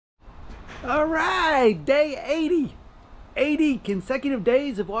All right, day 80. 80 consecutive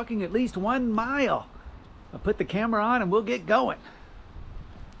days of walking at least 1 mile. I'll put the camera on and we'll get going.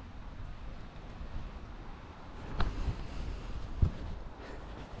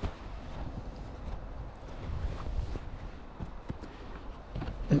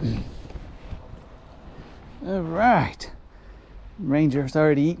 All right. Ranger's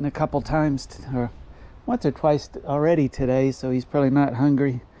already eaten a couple times, or once or twice already today, so he's probably not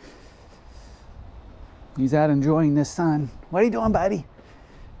hungry. He's out enjoying the sun. What are you doing, buddy?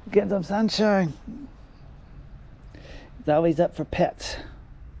 Getting some sunshine. He's always up for pets.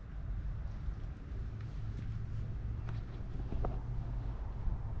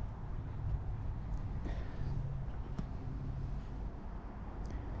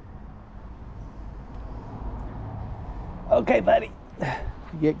 Okay, buddy.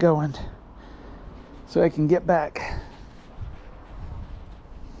 Get going so I can get back.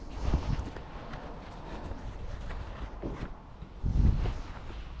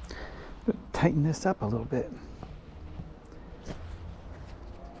 Tighten this up a little bit.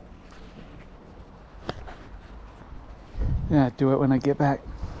 Yeah, do it when I get back.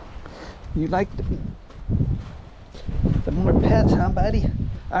 You like the more pets, huh, buddy?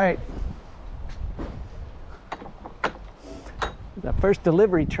 All right. The first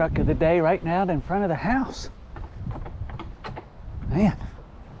delivery truck of the day right now in front of the house. Man.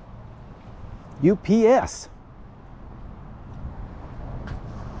 UPS.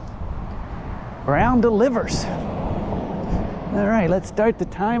 Brown delivers. All right, let's start the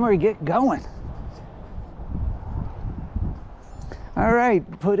timer and get going. All right,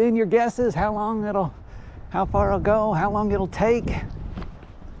 put in your guesses, how far it'll go, how long it'll take.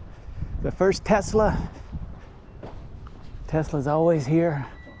 The first Tesla. Tesla's always here.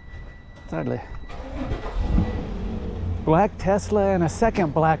 It's hardly. Black Tesla and a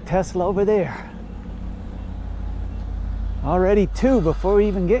second black Tesla over there. Already 2 before we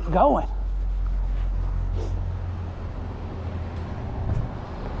even get going.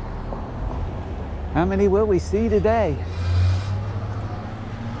 How many will we see today?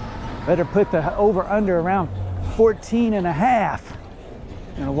 Better put the over-under around 14 and a half.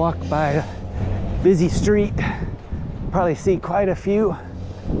 Gonna walk by a busy street. Probably see quite a few.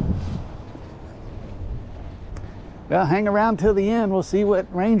 Well, hang around till the end. We'll see what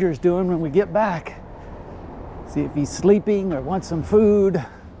Ranger's doing when we get back. See if he's sleeping or wants some food.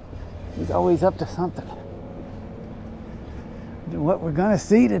 He's always up to something. And what we're gonna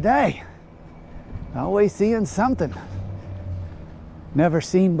see today. Always seeing something. Never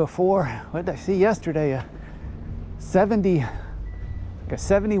seen before. What did I see yesterday? A 71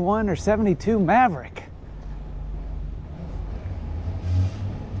 or 72 Maverick.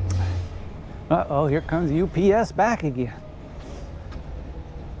 Uh-oh, here comes UPS back again.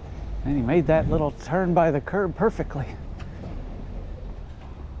 And he made that little turn by the curb perfectly.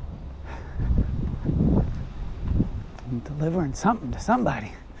 I'm delivering something to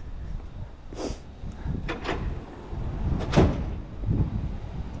somebody.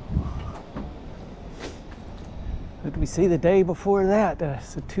 What did we see the day before that?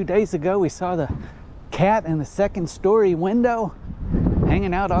 So 2 days ago we saw the cat in the second story window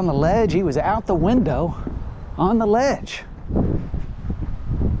hanging out on the ledge. He was out the window on the ledge.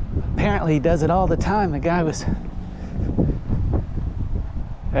 Apparently he does it all the time. The guy was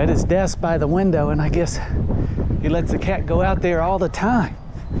at his desk by the window, and I guess he lets the cat go out there all the time.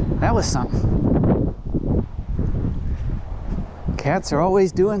 That was something. Cats are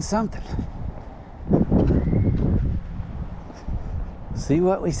always doing something. See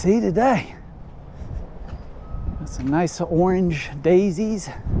what we see today. Some nice orange daisies.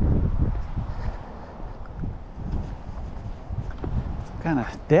 Some kind of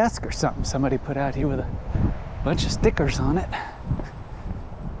desk or something somebody put out here with a bunch of stickers on it.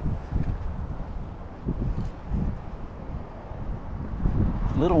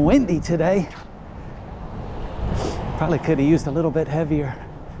 A little windy today. Probably could have used a little bit heavier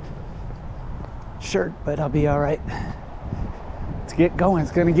shirt, but I'll be all right. Let's get going.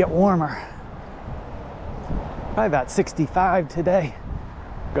 It's going to get warmer. Probably about 65 today.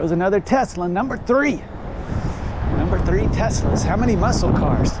 Goes another Tesla, number 3. Number 3 Teslas. How many muscle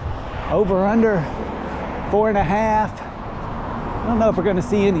cars? Over, under 4.5. I don't know if we're going to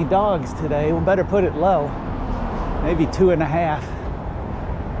see any dogs today. We'll better put it low. Maybe 2.5.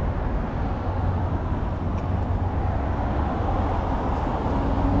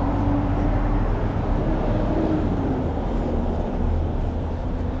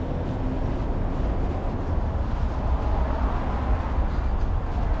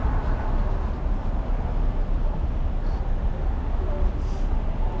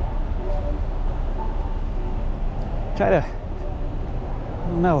 Try to, I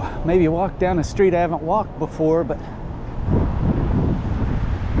don't know, maybe walk down a street I haven't walked before, but I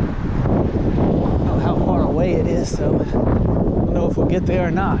don't know how far away it is, so I don't know if we'll get there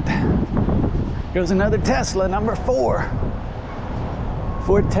or not. Goes another Tesla, number 4.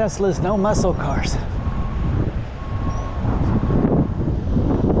 4 Teslas, no muscle cars.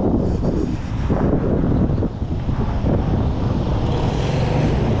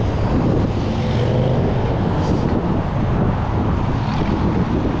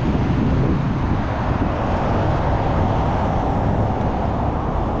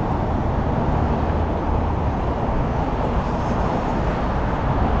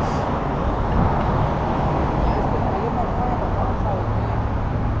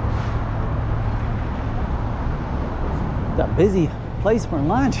 A busy place for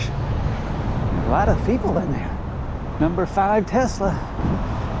lunch. A lot of people in there. Number 5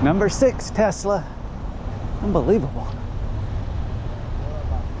 Tesla. Number 6 Tesla. Unbelievable.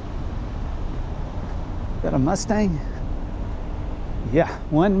 Got a Mustang? Yeah,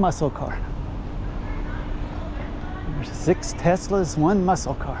 1 muscle car. There's 6 Teslas, 1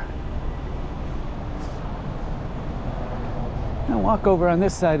 muscle car. Don't walk over on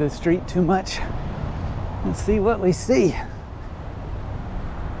this side of the street too much. Let's see what we see.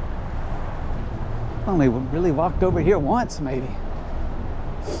 Only really walked over here once, maybe.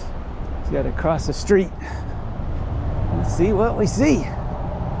 Got to cross the street. Let's see what we see.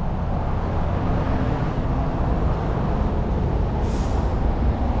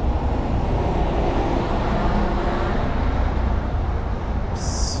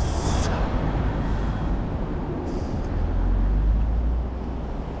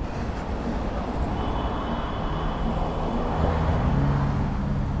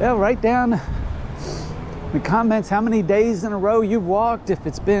 Yeah, write down in the comments how many days in a row you've walked, if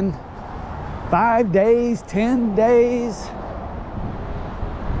it's been 5 days, 10 days,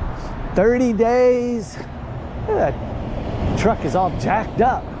 30 days. That truck is all jacked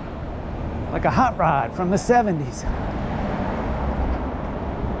up like a hot rod from the 70s.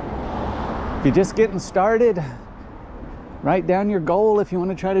 If you're just getting started, write down your goal if you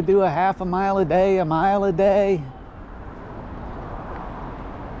want to try to do a half a mile a day, a mile a day.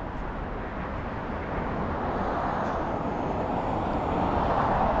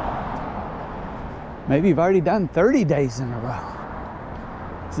 Maybe you've already done 30 days in a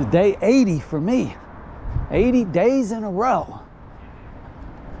row. This is day 80 for me. 80 days in a row.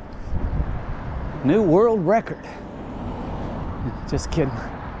 New world record. Just kidding.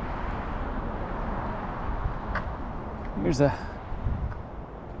 Here's a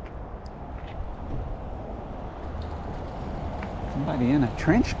somebody in a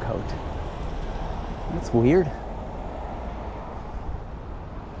trench coat. That's weird.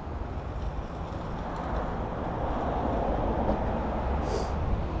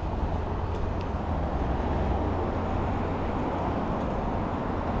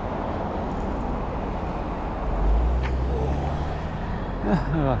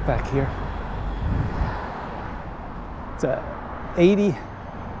 Back here. It's a 80,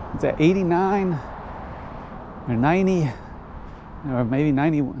 it's a 89 or 90 or maybe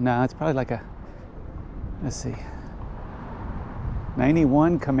 90. No, it's probably like a, let's see,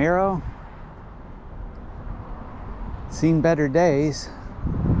 91 Camaro. Seen better days.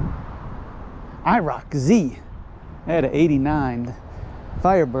 IROC Z. I had an 89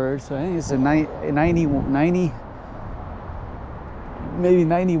 Firebird, so I think it's a 90, maybe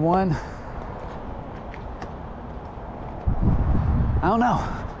 91. I don't know.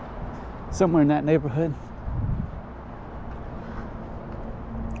 Somewhere in that neighborhood.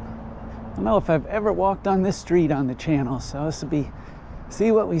 I don't know if I've ever walked on this street on the channel, so this will be,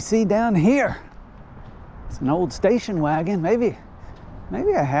 see what we see down here. It's an old station wagon. Maybe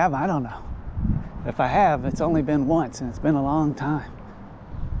I have, I don't know. If I have, it's only been once and it's been a long time.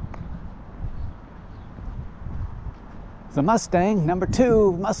 It's a Mustang, number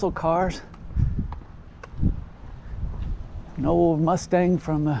 2 muscle cars. An old Mustang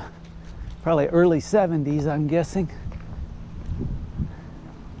from probably early 70s, I'm guessing.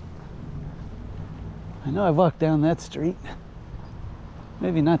 I know I've walked down that street.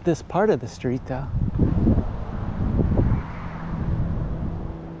 Maybe not this part of the street though.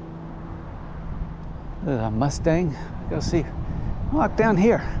 There's a Mustang. Go see. Walk down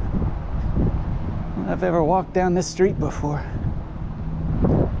here. I don't know if I've ever walked down this street before.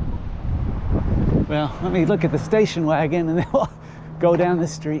 Well, let me look at the station wagon and then we'll go down the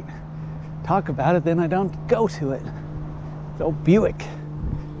street. Talk about it, then I don't go to it. It's old Buick.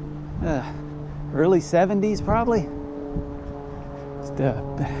 Early 70s probably. Just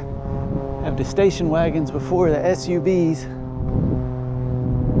Have the station wagons before the SUVs.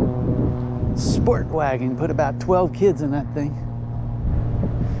 Sport wagon, put about 12 kids in that thing.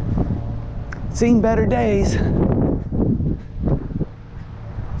 Seen better days.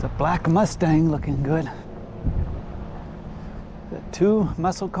 It's a black Mustang looking good. Two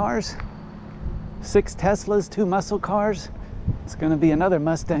muscle cars, 6 Teslas, 2 muscle cars. It's going to be another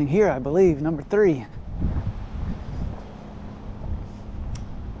Mustang here, I believe, number 3.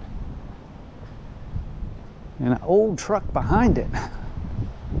 And an old truck behind it.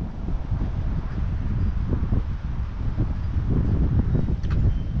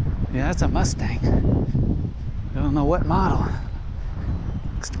 Yeah, that's a Mustang. I don't know what model.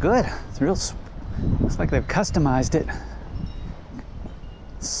 Looks good. It's real. Looks like they've customized it.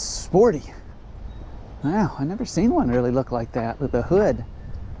 Sporty. Wow, I've never seen one really look like that with a hood.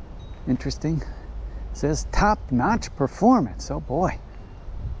 Interesting. It says top-notch performance. Oh boy.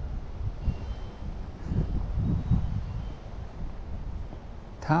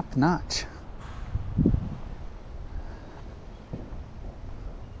 Top-notch.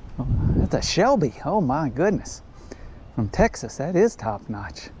 Oh, that's a Shelby. Oh my goodness. From Texas, that is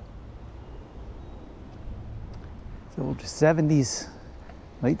top-notch. It's old 70s,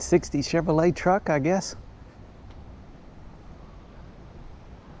 late 60s Chevrolet truck, I guess.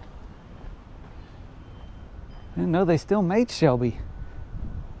 I didn't know they still made Shelby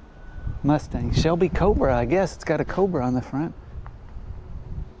Mustang. Shelby Cobra, I guess. It's got a Cobra on the front.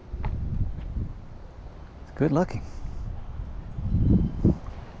 It's good looking.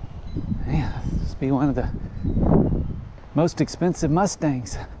 Man, this must be one of the most expensive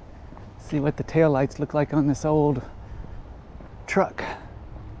Mustangs. See what the taillights look like on this old truck.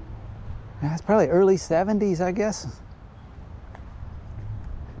 That's probably early 70s, I guess.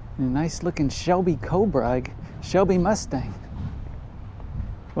 A nice looking Shelby Cobra, Shelby Mustang.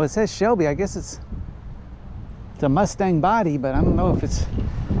 Well, it says Shelby. I guess it's a Mustang body, but I don't know if it's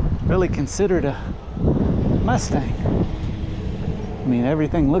really considered a Mustang. I mean,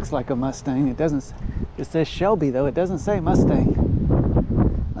 everything looks like a Mustang. It doesn't. It says Shelby though. It doesn't say Mustang.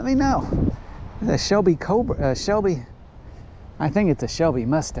 Let me know. It's a Shelby Cobra. Shelby. I think it's a Shelby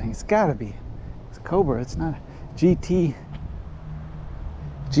Mustang. It's got to be. It's a Cobra. It's not a GT.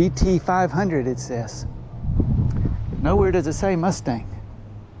 GT 500. It says. Nowhere does it say Mustang.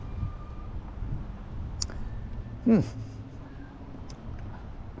 I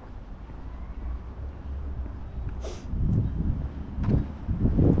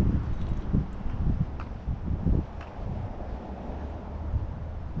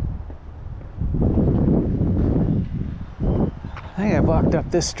think I've walked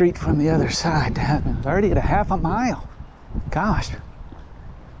up this street from the other side. I'm already at a half a mile. Gosh,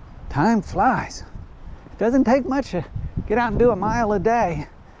 time flies. Doesn't take much to get out and do a mile a day.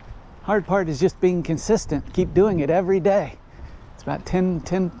 Hard part is just being consistent. Keep doing it every day. It's about 10,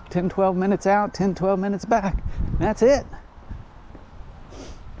 12 minutes out, 10, 12 minutes back. That's it.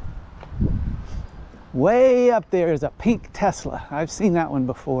 Way up there is a pink Tesla. I've seen that one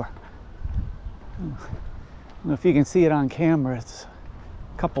before. I don't know if you can see it on camera. It's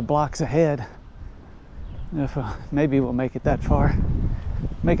a couple blocks ahead. If maybe we'll make it that far.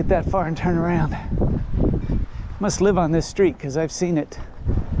 Make it that far and turn around. Must live on this street because I've seen it.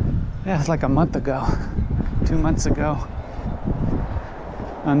 Yeah, it's like a month ago, 2 months ago,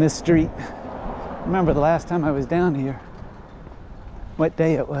 on this street. Remember the last time I was down here, what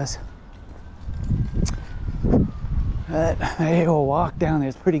day it was. Hey, we'll walk down there.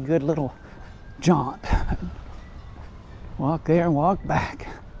 It's a pretty good little jaunt. Walk there and walk back.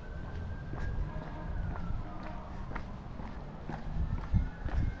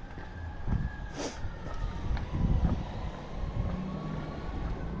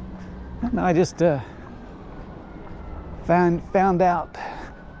 No, I just found out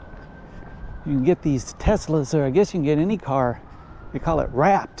you can get these Teslas, or I guess you can get any car. They call it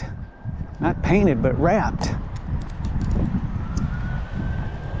wrapped, not painted, but wrapped.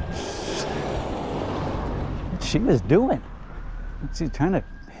 What she was doing? She's trying to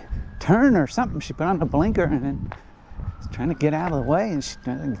turn or something. She put on the blinker and then was trying to get out of the way, and she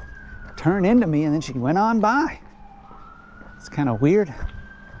turned into me, and then she went on by. It's kind of weird.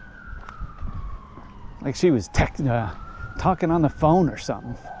 Like she was talking on the phone or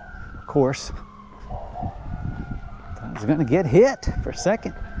something. Of course. I was gonna get hit for a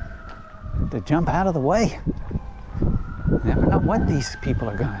second. To jump out of the way. Never know what these people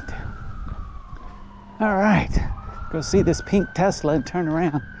are gonna do. All right, go see this pink Tesla and turn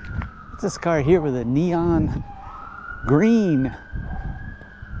around. What's this car here with a neon green?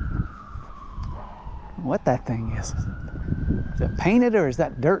 What that thing is? Is it painted or is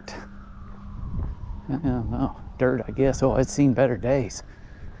that dirt? I don't know, dirt, I guess. Oh, it's seen better days.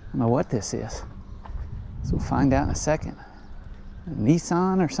 I don't know what this is. So we'll find out in a second. A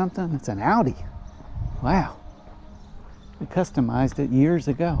Nissan or something? It's an Audi. Wow. They customized it years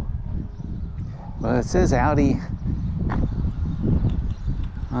ago. Well, it says Audi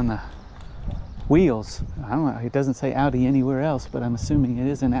on the wheels. I don't know, it doesn't say Audi anywhere else, but I'm assuming it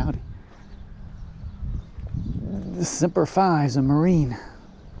is an Audi. The Semper Fi is a Marine.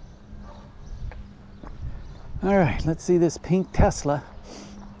 All right, let's see this pink Tesla,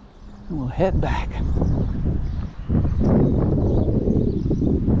 and we'll head back.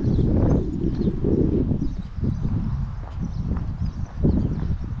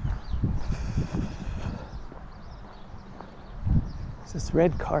 It's this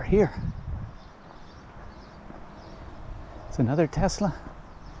red car here. It's another Tesla.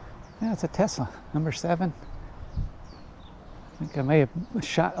 Yeah, it's a Tesla, number 7. I think I may have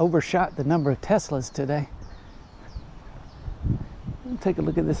overshot the number of Teslas today. Take a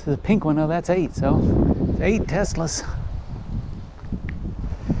look at this. The pink one. Oh, that's 8. So it's 8 Teslas.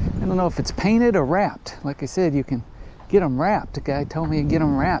 I don't know if it's painted or wrapped. Like I said, you can get them wrapped. The guy told me to get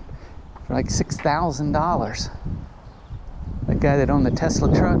them wrapped for like $6,000. That guy that owned the Tesla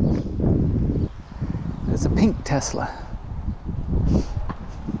truck. It's a pink Tesla.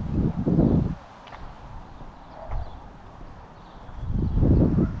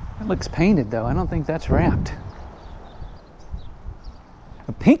 It looks painted though. I don't think that's wrapped.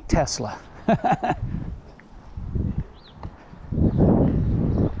 A pink Tesla. All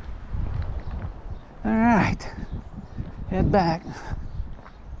right, head back.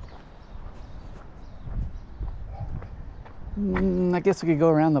 I guess we could go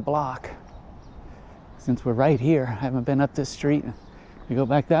around the block. Since we're right here, I haven't been up this street. If we go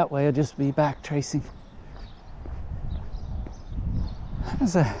back that way, I'll just be back tracing.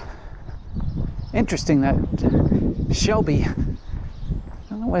 It's interesting that Shelby, I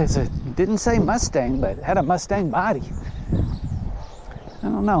don't know what it's didn't say Mustang, but it had a Mustang body. I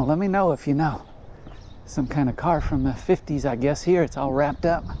don't know, let me know if you know. Some kind of car from the 50s, I guess. Here it's all wrapped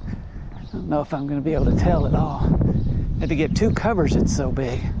up. I don't know if I'm going to be able to tell at all. Had to get 2 covers, it's so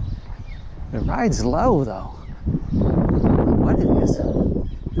big. The ride's low though. I don't know what it is.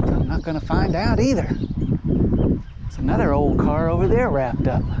 I'm not going to find out either. It's another old car over there wrapped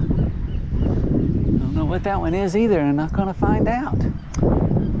up. Don't know what that one is either, and I'm not going to find out.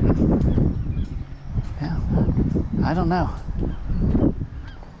 Yeah, I don't know.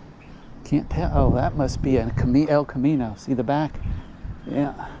 Can't tell. Oh, that must be a El Camino. See the back?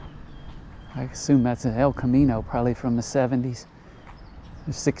 Yeah. I assume that's an El Camino, probably from the 70s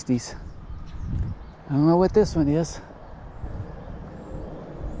or 60s. I don't know what this one is.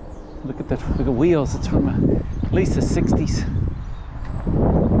 Look at the wheels. It's from at least the 60s.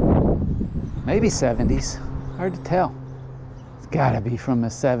 Maybe 70s. Hard to tell. It's gotta be from the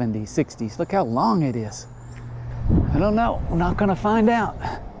 70s, 60s. Look how long it is. I don't know. We're not gonna find out.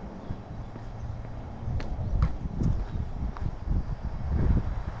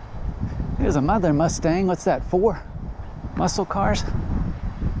 Here's a mother Mustang. What's that, 4 muscle cars?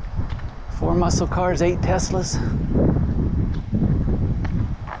 4 muscle cars, 8 Teslas.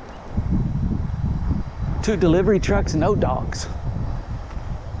 2 delivery trucks, no dogs.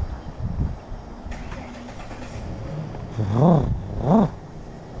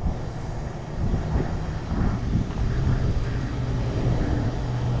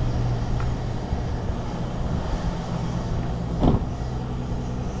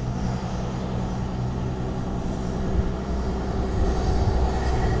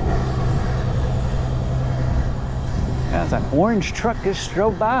 That's an orange truck just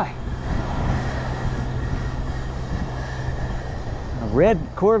drove by. A red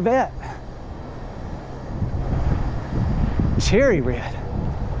Corvette. Cherry red.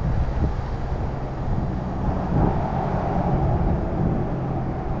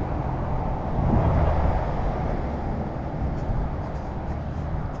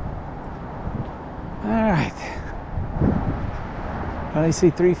 All right. Probably see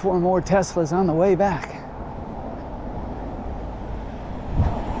 3, 4 more Teslas on the way back.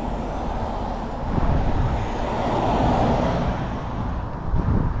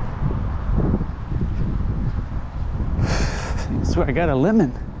 I swear I got a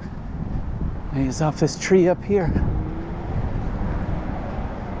lemon. He's off this tree up here.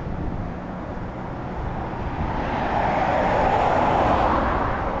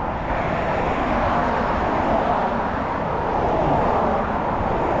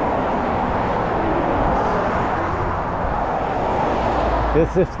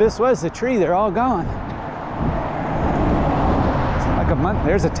 If this was the tree, they're all gone. It's like a month.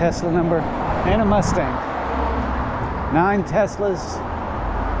 There's a Tesla number and a Mustang. 9 Teslas,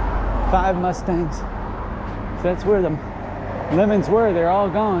 5 Mustangs. So that's where the lemons were. They're all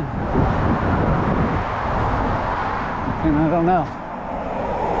gone. And I don't know.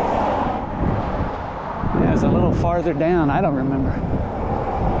 Yeah, it's a little farther down. I don't remember.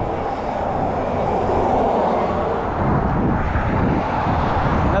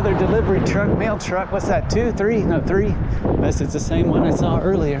 Another delivery truck, mail truck. What's that? 2, 3? No, 3. Unless it's the same one I saw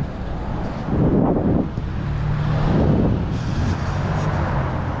earlier.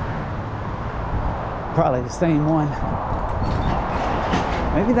 Probably the same one.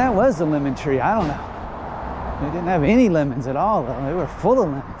 Maybe that was the lemon tree. I don't know. They didn't have any lemons at all, though. They were full of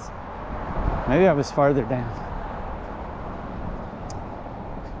lemons. Maybe I was farther down.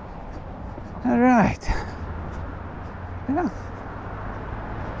 All right. Yeah.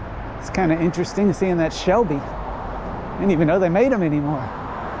 It's kind of interesting seeing that Shelby. I didn't even know they made them anymore.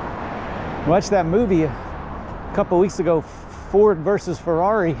 Watched that movie a couple weeks ago, Ford versus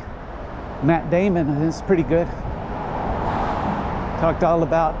Ferrari. Matt Damon, and it's pretty good. Talked all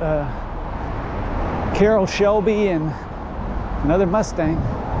about Carroll Shelby and another Mustang,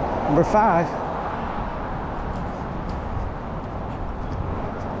 number 5.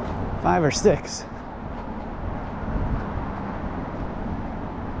 5 or 6.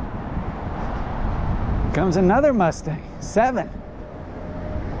 Comes another Mustang, 7.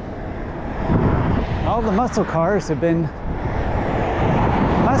 All the muscle cars have been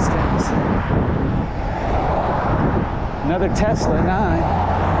Mustangs. Another Tesla, 9.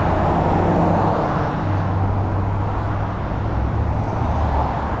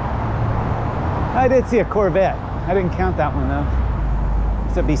 I did see a Corvette. I didn't count that one though.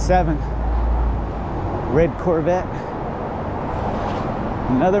 This would be 7. Red Corvette.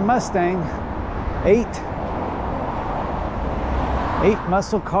 Another Mustang, 8. 8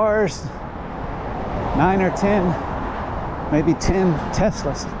 muscle cars, 9 or 10, maybe 10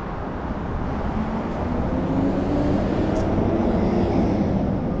 Teslas.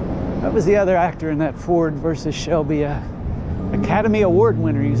 What was the other actor in that Ford versus Shelby? Academy Award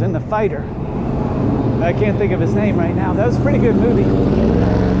winner. He was in The Fighter. I can't think of his name right now. That was a pretty good movie.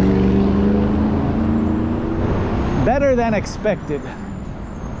 Better than expected.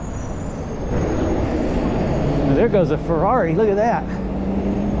 Well, there goes a Ferrari. Look at that.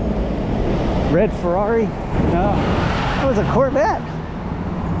 Red Ferrari? No, that was a Corvette.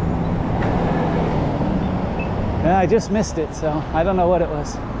 Yeah, I just missed it, so I don't know what it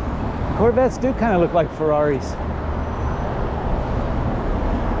was. Corvettes do kind of look like Ferraris.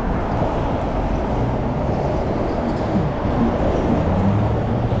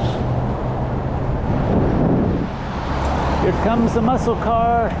 Here comes the muscle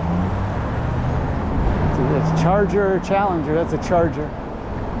car. It's a Charger or Challenger. That's a Charger.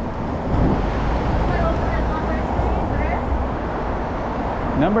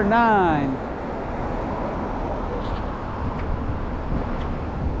 Number 9.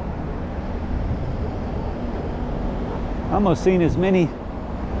 Almost seen as many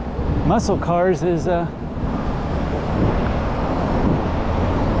muscle cars as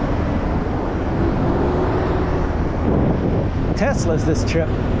Teslas this trip.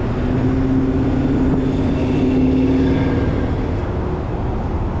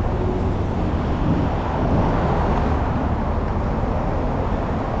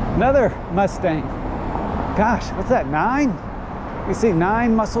 Another Mustang. Gosh, what's that, 9? You see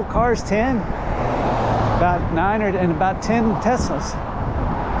 9 muscle cars, 10? About 9 and about 10 Teslas.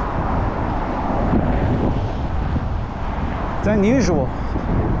 It's unusual.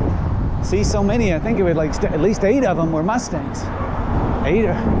 See so many. I think it would like at least 8 of them were Mustangs. 8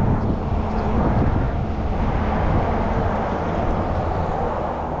 or...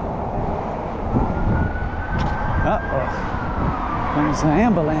 Uh-oh. There's an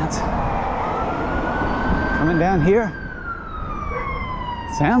ambulance. Coming down here.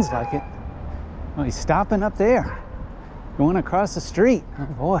 Sounds like it. Oh, he's stopping up there. Going across the street. Oh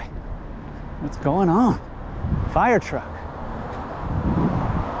boy. What's going on? Fire truck.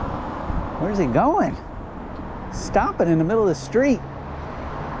 Where's he going? Stopping in the middle of the street.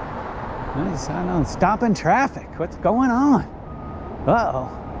 He's, I don't know, stopping traffic. What's going on? Uh-oh.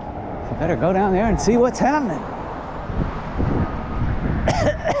 I better go down there and see what's happening.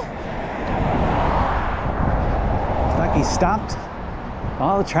 Looks like he stopped.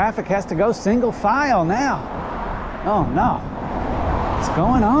 All the traffic has to go single file now. Oh no. What's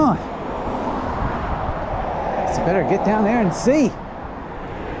going on? So better get down there and see.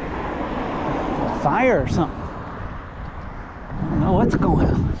 Fire or something. I don't know what's going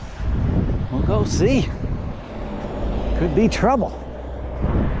on. We'll go see. Could be trouble.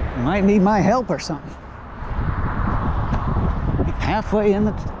 You might need my help or something. Halfway in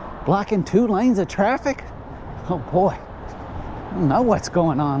the blocking 2 lanes of traffic. Oh boy, I don't know what's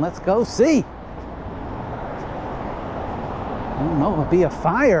going on. Let's go see. I don't know, it'll be a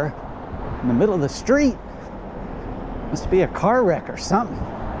fire in the middle of the street. Must be a car wreck or something.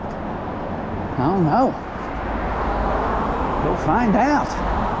 I don't know. Go find out.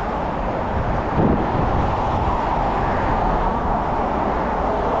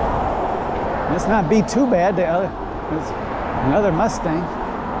 Must not be too bad. There's another Mustang.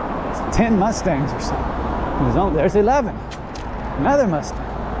 It's 10 Mustangs or something. There's 11. Another Mustang.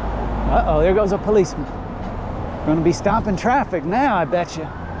 Uh-oh, there goes a policeman. Going to be stopping traffic now, I bet you.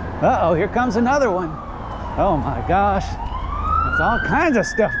 Uh-oh, here comes another one. Oh my gosh. There's all kinds of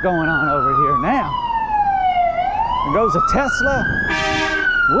stuff going on over here now. There goes a Tesla.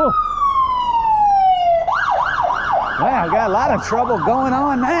 Whoa. Wow, got a lot of trouble going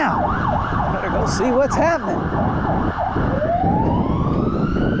on now. Better go see what's happening.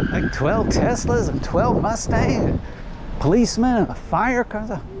 Like 12 Teslas and 12 Mustangs, policemen and a fire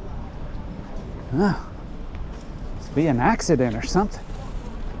car. Oh, must be an accident or something.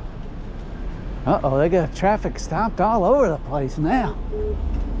 Uh-oh, they got traffic stopped all over the place now.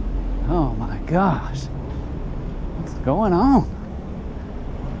 Oh my gosh. What's going on?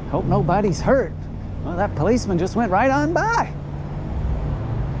 Hope nobody's hurt. Well, that policeman just went right on by.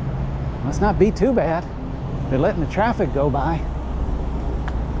 Must not be too bad. They're letting the traffic go by.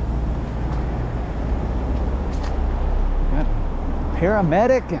 Got a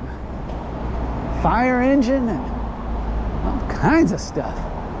paramedic and fire engine and all kinds of stuff.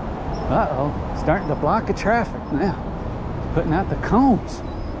 Uh-oh, starting to block the traffic now. Putting out the cones.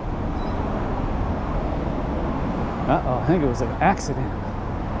 Uh-oh, I think it was an accident.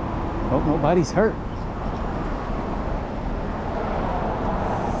 Hope nobody's hurt.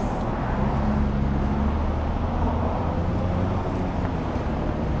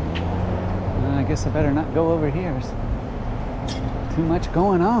 I guess I better not go over here. There's too much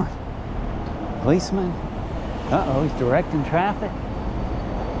going on. Policeman. Uh-oh, he's directing traffic.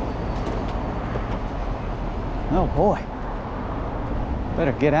 Oh boy.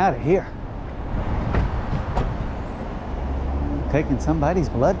 Better get out of here. Taking somebody's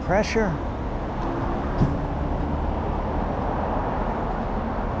blood pressure.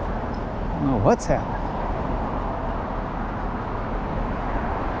 Oh, what's happening?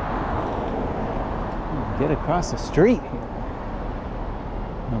 Get across the street here.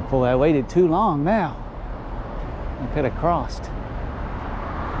 Oh boy, I waited too long now. I could have crossed.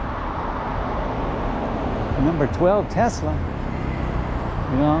 Number 12 Tesla.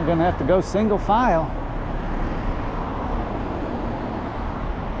 You know, I'm gonna have to go single file.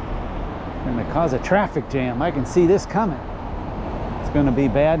 Gonna cause a traffic jam. I can see this coming. It's gonna be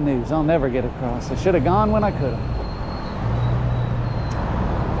bad news. I'll never get across. I should have gone when I could have.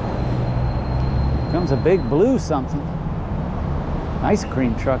 Comes a big blue something. Ice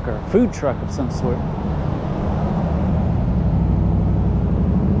cream truck or a food truck of some sort.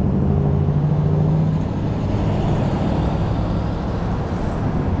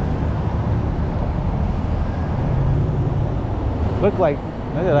 Looked like,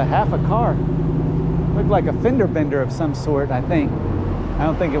 look at a half a car. Looked like a fender bender of some sort, I think. I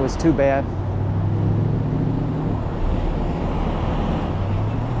don't think it was too bad.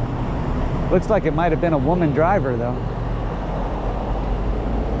 Looks like it might have been a woman driver though.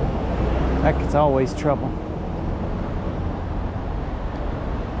 That's always trouble.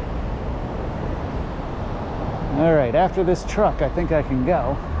 All right, after this truck, I think I can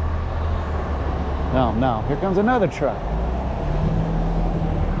go. No, no, here comes another truck.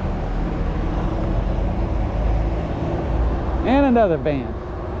 And another van.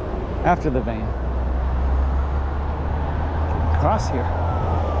 After the van. Cross here.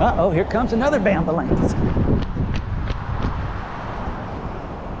 Uh-oh, here comes another ambulance.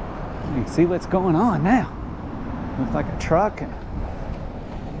 You can see what's going on now. Looks like a truck and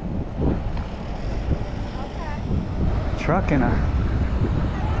truck and a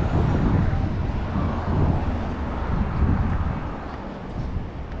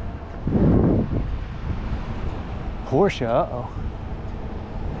Porsche. Uh-oh.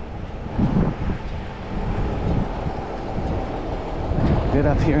 Get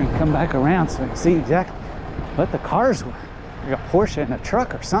up here and come back around so I can see exactly what the cars were. Like a Porsche and a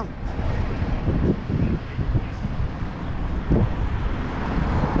truck or something.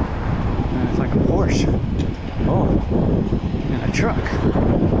 And it's like a Porsche. Oh, and a truck.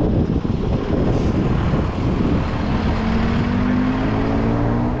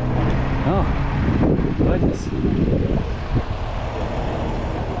 Oh, goodness.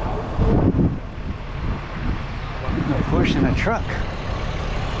 A Porsche and a truck.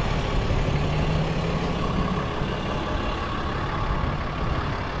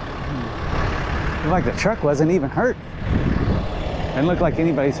 Looked like the truck wasn't even hurt. Didn't look like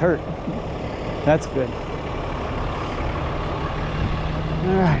anybody's hurt. That's good.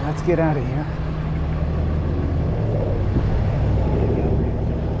 All right, let's get out of here.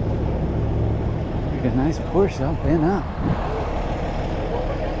 A nice Porsche up and up.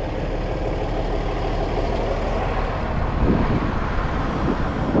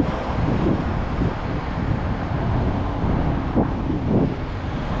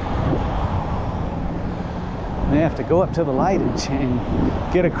 They have to go up to the light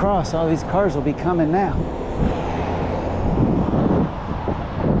and get across. All these cars will be coming now.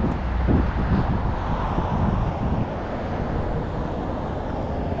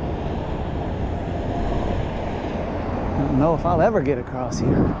 I don't know if I'll ever get across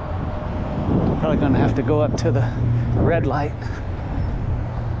here. Probably gonna have to go up to the red light.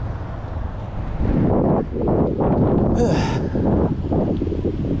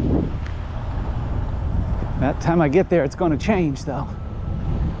 That time I get there, it's going to change though.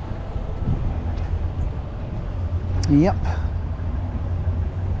 Yep.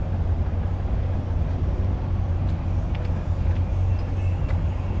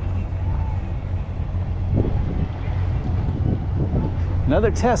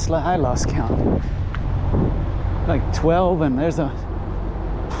 Another Tesla, I lost count. Like 12, and there's a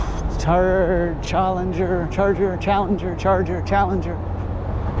Challenger.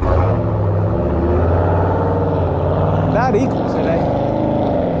 About equal today.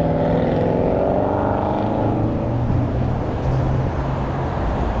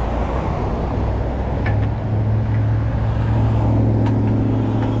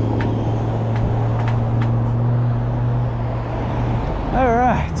 All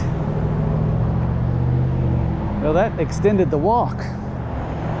right. Well, that extended the walk.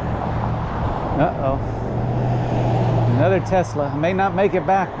 Uh-oh. Another Tesla. I may not make it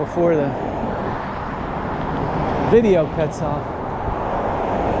back before the video cuts off.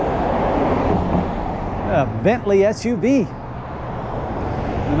 A Bentley SUV. I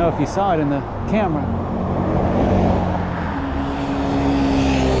don't know if you saw it in the camera.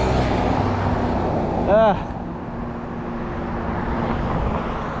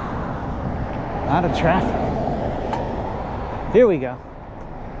 Out of traffic. Here we go.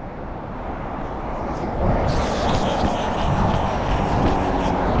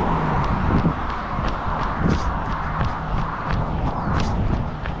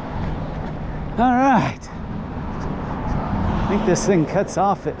 All right. I think this thing cuts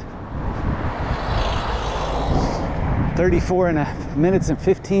off at 34 minutes and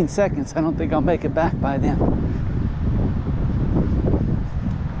 15 seconds. I don't think I'll make it back by then.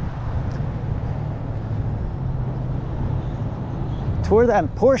 Tore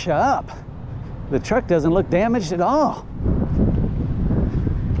that Porsche up. The truck doesn't look damaged at all.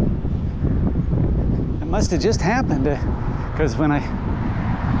 It must have just happened because when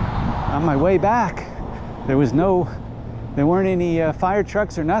on my way back, there weren't any fire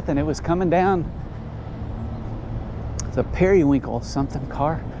trucks or nothing. It was coming down. It's a periwinkle something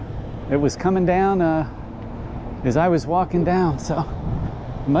car. It was coming down as I was walking down, so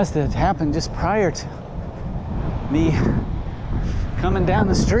it must have happened just prior to me coming down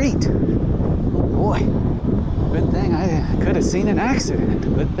the street. Oh boy, good thing I could have seen an accident.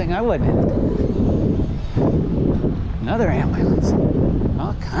 Good thing I wasn't in it. Another ambulance.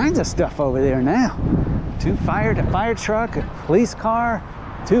 All kinds of stuff over there now. A fire truck, a police car,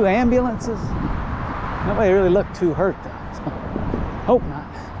 2 ambulances. Nobody really looked too hurt though, so hope not.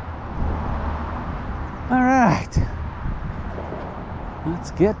 All right,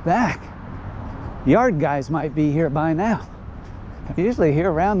 let's get back. Yard guys might be here by now. They're usually here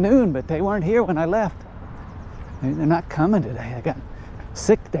around noon, but they weren't here when I left. Maybe they're not coming today. They got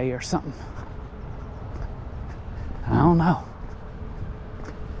sick day or something. I don't know.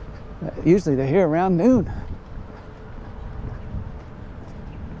 Usually they're here around noon.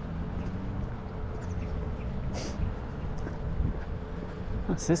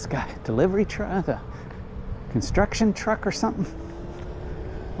 What's this guy? Delivery truck? A construction truck or something?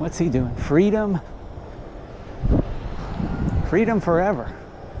 What's he doing? Freedom? Freedom forever.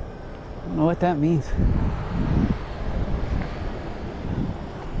 I don't know what that means.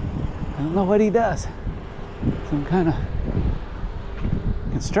 I don't know what he does. Some kind of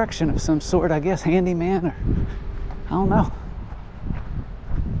construction of some sort, I guess, handyman, or I don't know.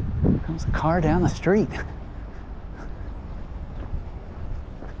 Comes a car down the street.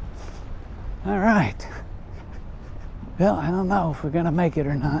 All right. Well, I don't know if we're gonna make it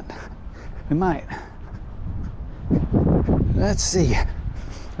or not. It might. Let's see.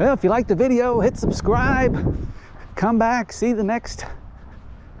 Well, if you like the video, hit subscribe. Come back, see the next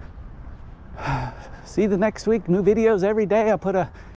week. New videos every day. I put a